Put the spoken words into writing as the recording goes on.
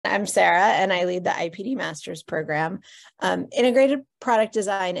I'm Sarah, and I lead the IPD Master's Program. Integrated Product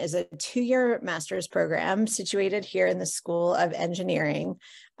Design is a 2-year master's program situated here in the School of Engineering.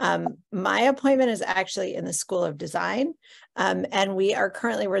 My appointment is actually in the School of Design, and we are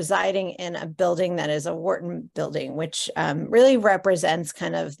currently residing in a building that is a Wharton building, which really represents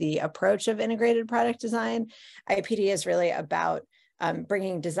kind of the approach of integrated product design. IPD is really about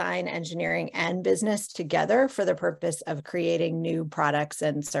bringing design, engineering, and business together for the purpose of creating new products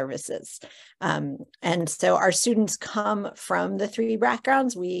and services. And so our students come from the 3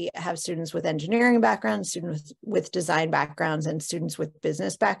 backgrounds. We have students with engineering backgrounds, students with design backgrounds, and students with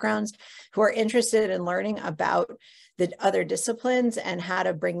business backgrounds who are interested in learning about the other disciplines and how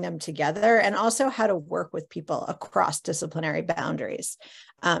to bring them together, and also how to work with people across disciplinary boundaries.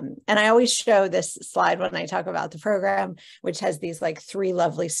 And I always show this slide when I talk about the program, which has these like 3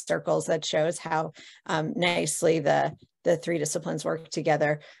 lovely circles that shows how nicely the 3 disciplines work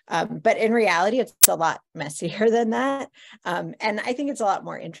together. But in reality, it's a lot messier than that. And I think it's a lot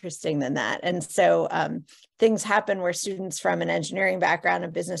more interesting than that. And so things happen where students from an engineering background, a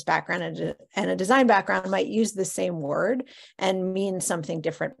business background, and a design background might use the same word and mean something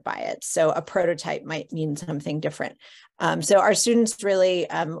different by it. So a prototype might mean something different. So our students really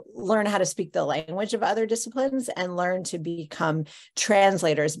learn how to speak the language of other disciplines and learn to become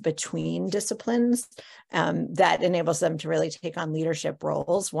translators between disciplines. That enables them to really take on leadership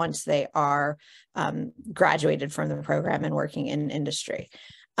roles once they are graduated from the program and working in industry.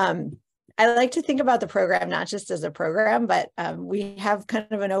 I like to think about the program not just as a program, but we have kind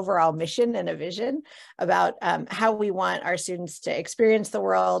of an overall mission and a vision about how we want our students to experience the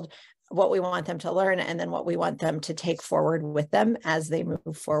world, what we want them to learn, and then what we want them to take forward with them as they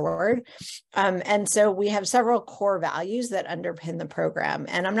move forward. And so we have several core values that underpin the program.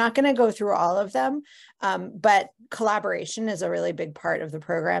 And I'm not going to go through all of them, but collaboration is a really big part of the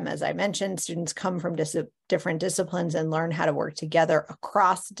program. As I mentioned, students come from different disciplines and learn how to work together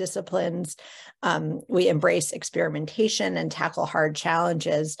across disciplines. We embrace experimentation and tackle hard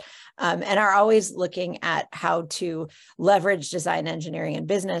challenges, and are always looking at how to leverage design, engineering, and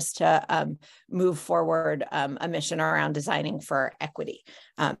business to move forward a mission around designing for equity.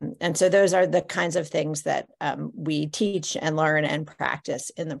 And so those are the kinds of things that we teach and learn and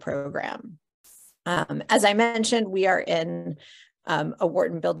practice in the program. As I mentioned, we are in a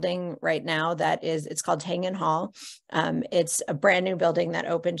Wharton building right now it's called Tangen Hall. It's a brand new building that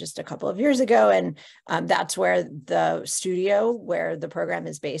opened just a couple of years ago. And that's where the studio where the program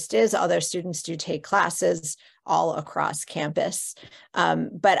is based is. Although students do take classes all across campus.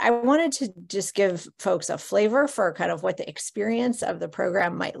 But I wanted to just give folks a flavor for kind of what the experience of the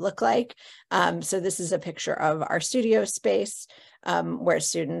program might look like. So this is a picture of our studio space where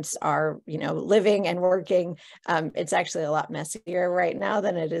students are, living and working. It's actually a lot messier right now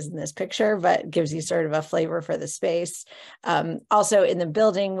than it is in this picture, but gives you sort of a flavor for the space. Also in the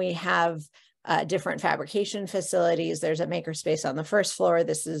building, we have different fabrication facilities. There's a makerspace on the first floor.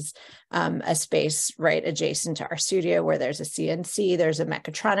 This is a space right adjacent to our studio where there's a CNC, there's a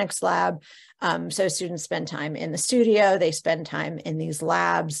mechatronics lab. So students spend time in the studio, they spend time in these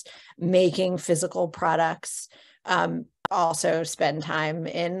labs making physical products. Also spend time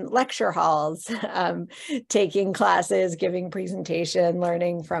in lecture halls, taking classes, giving presentation,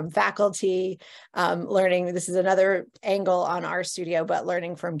 learning from faculty, this is another angle on our studio, but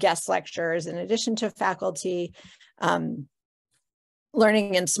learning from guest lecturers in addition to faculty,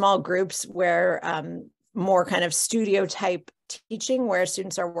 learning in small groups where more kind of studio type teaching where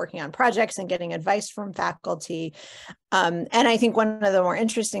students are working on projects and getting advice from faculty. And I think one of the more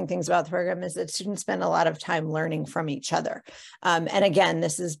interesting things about the program is that students spend a lot of time learning from each other. And again,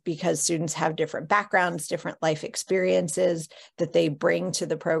 this is because students have different backgrounds, different life experiences that they bring to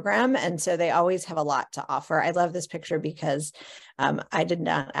the program. And so they always have a lot to offer. I love this picture because I did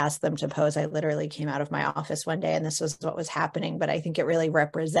not ask them to pose. I literally came out of my office one day and this was what was happening. But I think it really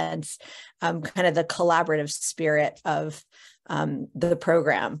represents kind of the collaborative spirit of the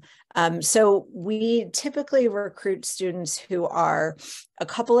program. So we typically recruit students who are a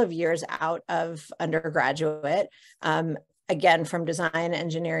couple of years out of undergraduate, again, from design,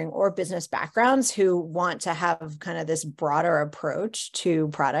 engineering, or business backgrounds who want to have kind of this broader approach to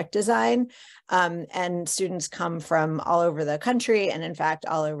product design. And students come from all over the country and in fact,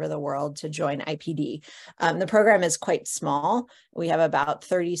 all over the world to join IPD. The program is quite small. We have about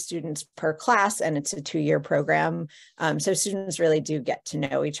 30 students per class and it's a 2-year program. So students really do get to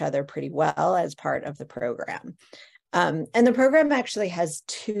know each other pretty well as part of the program. And the program actually has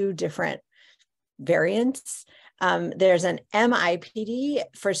 2 different variants. There's an MIPD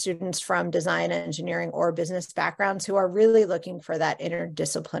for students from design, engineering, or business backgrounds who are really looking for that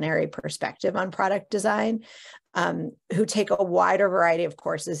interdisciplinary perspective on product design, who take a wider variety of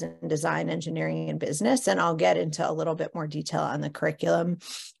courses in design, engineering, and business. And I'll get into a little bit more detail on the curriculum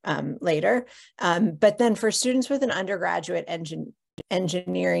later. But then for students with an undergraduate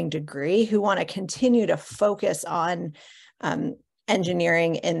engineering degree who want to continue to focus on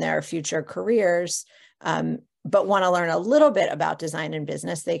engineering in their future careers, but want to learn a little bit about design and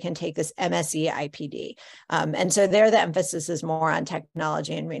business, they can take this MSc IPD. And so there, the emphasis is more on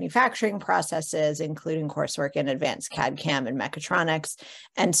technology and manufacturing processes, including coursework in advanced CAD, CAM, and mechatronics.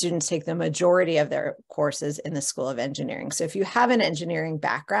 And students take the majority of their courses in the School of Engineering. So if you have an engineering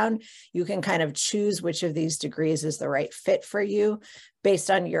background, you can kind of choose which of these degrees is the right fit for you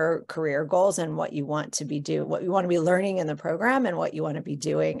based on your career goals and what you want to be what you want to be learning in the program and what you want to be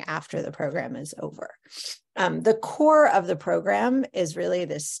doing after the program is over. The core of the program is really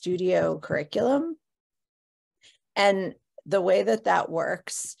the studio curriculum. And the way that that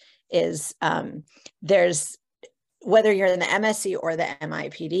works is whether you're in the MSc or the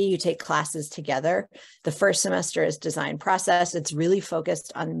MIPD, you take classes together. The first semester is design process. It's really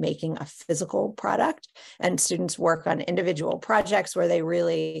focused on making a physical product, and students work on individual projects where they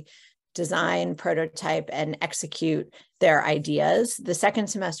really design, prototype, and execute their ideas. The second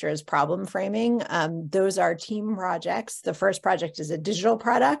semester is problem framing. Those are team projects. The first project is a digital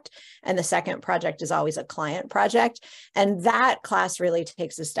product, and the second project is always a client project. And that class really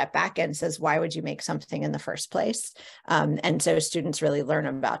takes a step back and says, why would you make something in the first place? And so students really learn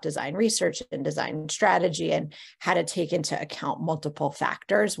about design research and design strategy and how to take into account multiple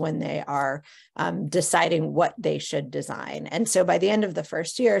factors when they are deciding what they should design. And so by the end of the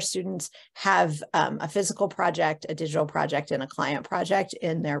first year, students have a physical project, a digital project, and a client project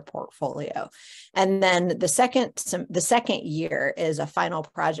in their portfolio. And then the second year is a final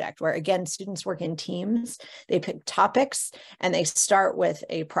project where, again, students work in teams. They pick topics and they start with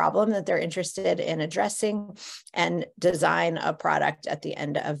a problem that they're interested in addressing and design a product at the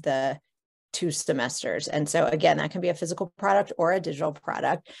end of the 2 semesters. And so again, that can be a physical product or a digital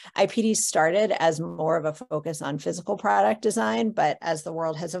product. IPD started as more of a focus on physical product design, but as the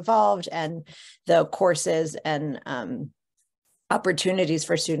world has evolved and the courses and opportunities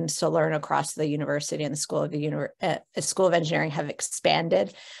for students to learn across the university and the School of Engineering have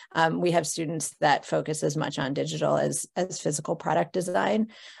expanded. We have students that focus as much on digital as physical product design.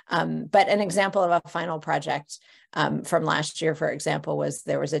 But an example of a final project from last year, for example, was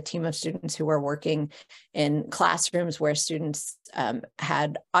there was a team of students who were working in classrooms where students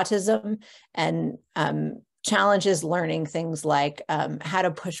had autism and challenges learning things like how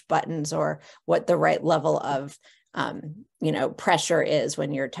to push buttons or what the right level of pressure is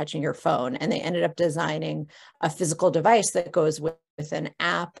when you're touching your phone. And they ended up designing a physical device that goes with an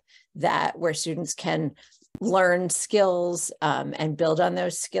app where students can learn skills and build on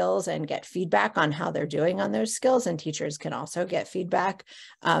those skills and get feedback on how they're doing on those skills. And teachers can also get feedback.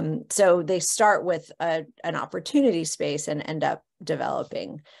 So they start with an opportunity space and end up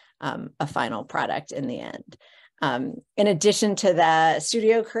developing a final product in the end. In addition to the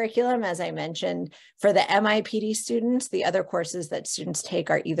studio curriculum, as I mentioned, for the MIPD students, the other courses that students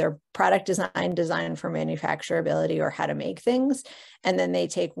take are either product design, design for manufacturability, or how to make things. And then they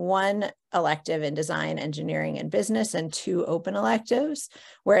take 1 elective in design, engineering, and business, and 2 open electives.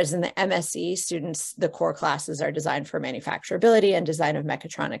 Whereas in the MSc, students, the core classes are design for manufacturability and design of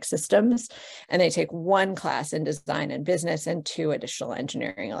mechatronic systems. And they take 1 class in design and business and 2 additional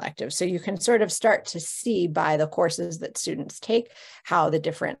engineering electives. So you can sort of start to see by the courses that students take how the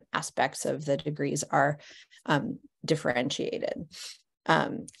different aspects of the degrees are differentiated.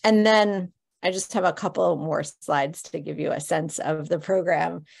 And then I just have a couple more slides to give you a sense of the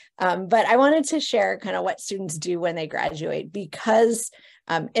program. But I wanted to share kind of what students do when they graduate, because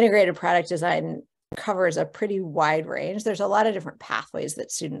integrated product design covers a pretty wide range. There's a lot of different pathways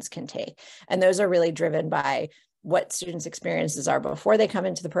that students can take. And those are really driven by what students' experiences are before they come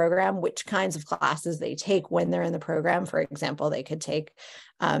into the program, which kinds of classes they take when they're in the program. For example, they could take,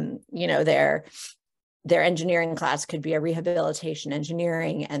 their engineering class could be a rehabilitation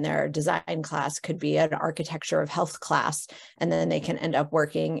engineering, and their design class could be an architecture of health class. And then they can end up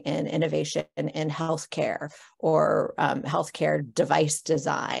working in innovation in healthcare or healthcare device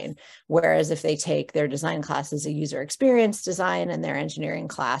design. Whereas if they take their design class as a user experience design and their engineering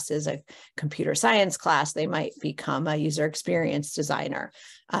class is a computer science class, they might become a user experience designer.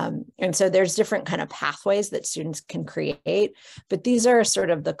 And so there's different kind of pathways that students can create, but these are sort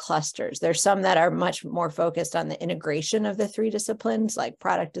of the clusters. There's some that are much more focused on the integration of the three disciplines, like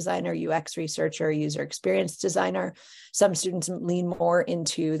product designer, UX researcher, user experience designer. Some students lean more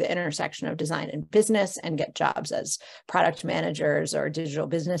into the intersection of design and business and get jobs as product managers or digital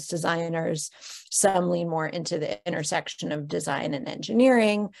business designers. Some lean more into the intersection of design and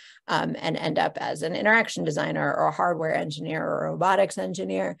engineering and end up as an interaction designer or a hardware engineer or a robotics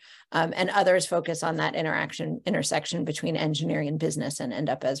engineer. And others focus on that intersection between engineering and business and end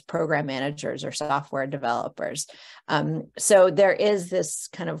up as program managers or software developers. So there is this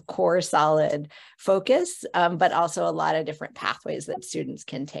kind of core solid focus, but also a lot of different pathways that students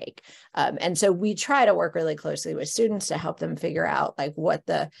can take. And so we try to work really closely with students to help them figure out like what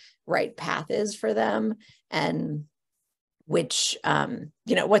the right path is for them and which,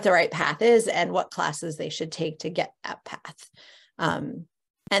 what the right path is and what classes they should take to get that path.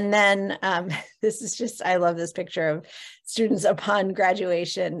 And then this is just, I love this picture of students upon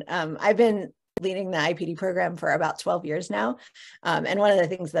graduation. I've been leading the IPD program for about 12 years now. And one of the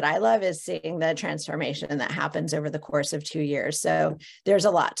things that I love is seeing the transformation that happens over the course of 2 years. So there's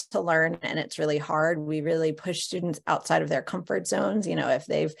a lot to learn and it's really hard. We really push students outside of their comfort zones. If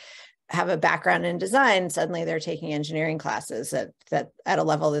they've have a background in design, suddenly they're taking engineering classes at a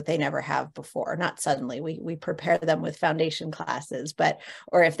level that they never have before. Not suddenly, we prepare them with foundation classes,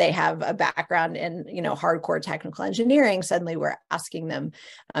 or if they have a background in, hardcore technical engineering, suddenly we're asking them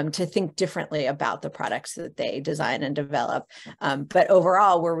to think differently about the products that they design and develop. But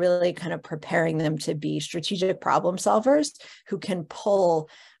overall, we're really kind of preparing them to be strategic problem solvers who can pull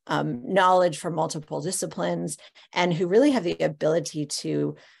knowledge from multiple disciplines and who really have the ability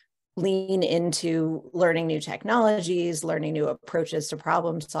to lean into learning new technologies, learning new approaches to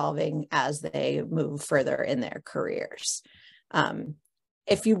problem solving as they move further in their careers.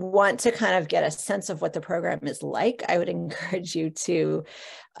 If you want to kind of get a sense of what the program is like, I would encourage you to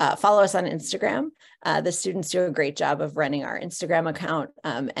follow us on Instagram. The students do a great job of running our Instagram account,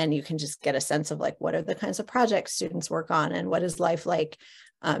 and you can just get a sense of like, what are the kinds of projects students work on and what is life like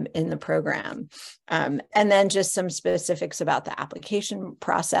in the program. And then just some specifics about the application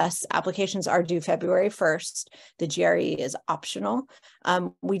process. Applications are due February 1st. The GRE is optional.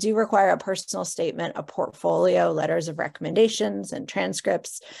 We do require a personal statement, a portfolio, letters of recommendations, and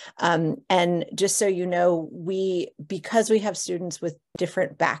transcripts. And just so you know, because we have students with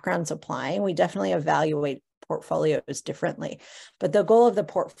different backgrounds applying, we definitely evaluate portfolios differently. But the goal of the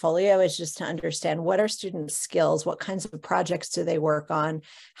portfolio is just to understand what are students' skills, what kinds of projects do they work on,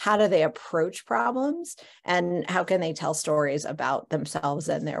 how do they approach problems, and how can they tell stories about themselves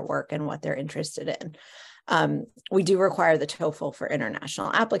and their work and what they're interested in. We do require the TOEFL for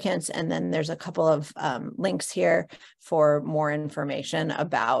international applicants, and then there's a couple of links here for more information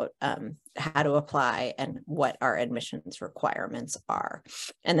about how to apply and what our admissions requirements are.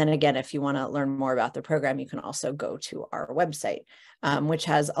 And then again, if you want to learn more about the program, you can also go to our website, which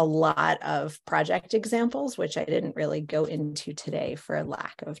has a lot of project examples, which I didn't really go into today for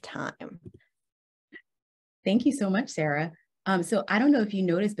lack of time. Thank you so much, Sarah. So I don't know if you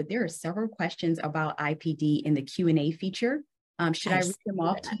noticed, but there are several questions about IPD in the Q&A feature. Should I read them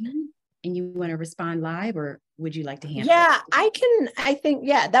off to you and you want to respond live, or would you like to handle it? Yeah, I think,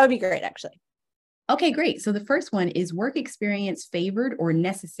 that would be great, actually. Okay, great. So the first one is work experience favored or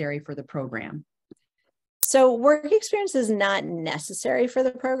necessary for the program? So work experience is not necessary for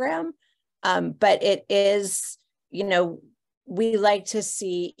the program, but it is, we like to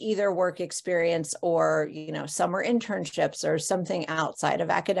see either work experience or, summer internships or something outside of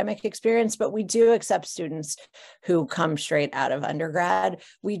academic experience, but we do accept students who come straight out of undergrad.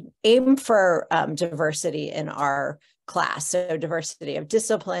 We aim for diversity in our class. So diversity of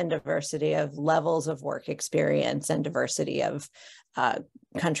discipline, diversity of levels of work experience, and diversity of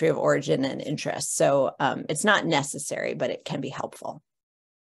country of origin and interest. So it's not necessary, but it can be helpful.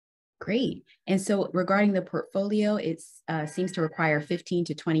 Great. And so regarding the portfolio, it seems to require 15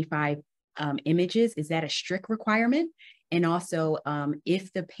 to 25 images. Is that a strict requirement? And also,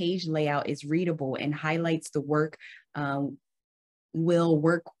 if the page layout is readable and highlights the work, will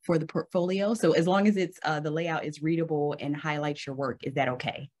work for the portfolio? So as long as it's the layout is readable and highlights your work, is that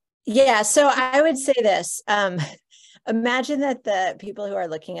okay? Yeah, so I would say this. Imagine that the people who are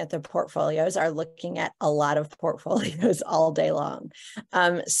looking at the portfolios are looking at a lot of portfolios all day long.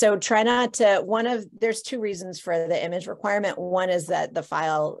 So try not to, there's two reasons for the image requirement. One is that the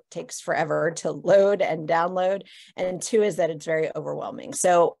file takes forever to load and download. And two is that it's very overwhelming.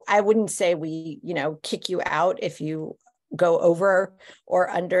 So I wouldn't say we, kick you out if you go over or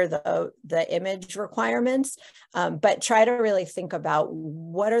under the image requirements, but try to really think about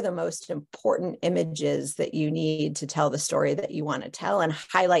what are the most important images that you need to tell the story that you want to tell, and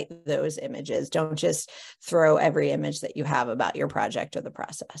highlight those images. Don't just throw every image that you have about your project or the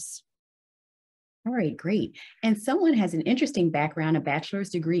process. All right, great. And someone has an interesting background, a bachelor's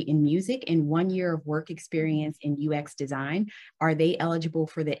degree in music and 1 year of work experience in UX design. Are they eligible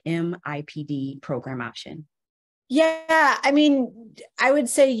for the MIPD program option? Yeah, I mean, I would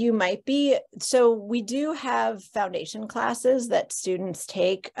say you might be. So we do have foundation classes that students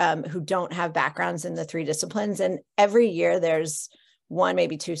take who don't have backgrounds in the 3 disciplines. And every year there's 1,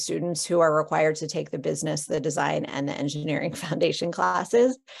 maybe 2 students who are required to take the business, the design, and the engineering foundation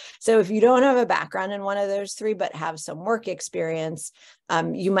classes. So if you don't have a background in one of those 3, but have some work experience,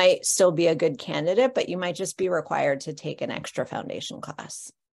 you might still be a good candidate, but you might just be required to take an extra foundation class.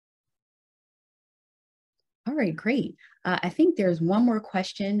 All right, great. I think there's one more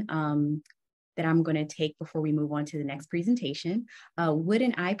question that I'm going to take before we move on to the next presentation. Would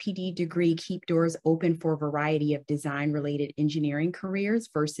an IPD degree keep doors open for a variety of design-related engineering careers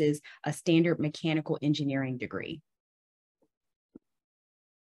versus a standard mechanical engineering degree?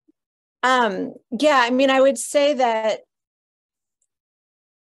 Yeah, I mean, I would say that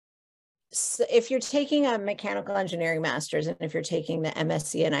if you're taking a mechanical engineering master's and if you're taking the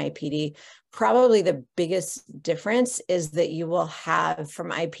MSc in IPD, probably the biggest difference is that you will have from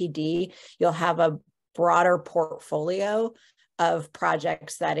IPD, you'll have a broader portfolio of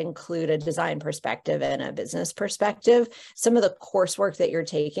projects that include a design perspective and a business perspective. Some of the coursework that you're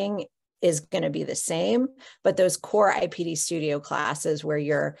taking is going to be the same, but those core IPD studio classes where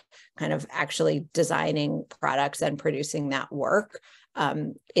you're kind of actually designing products and producing that work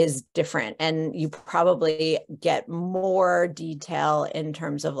is different. And you probably get more detail in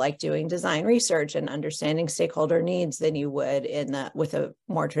terms of like doing design research and understanding stakeholder needs than you would with a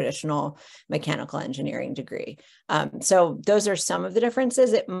more traditional mechanical engineering degree. So those are some of the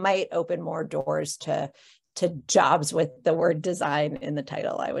differences. It might open more doors to jobs with the word design in the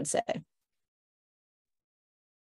title, I would say.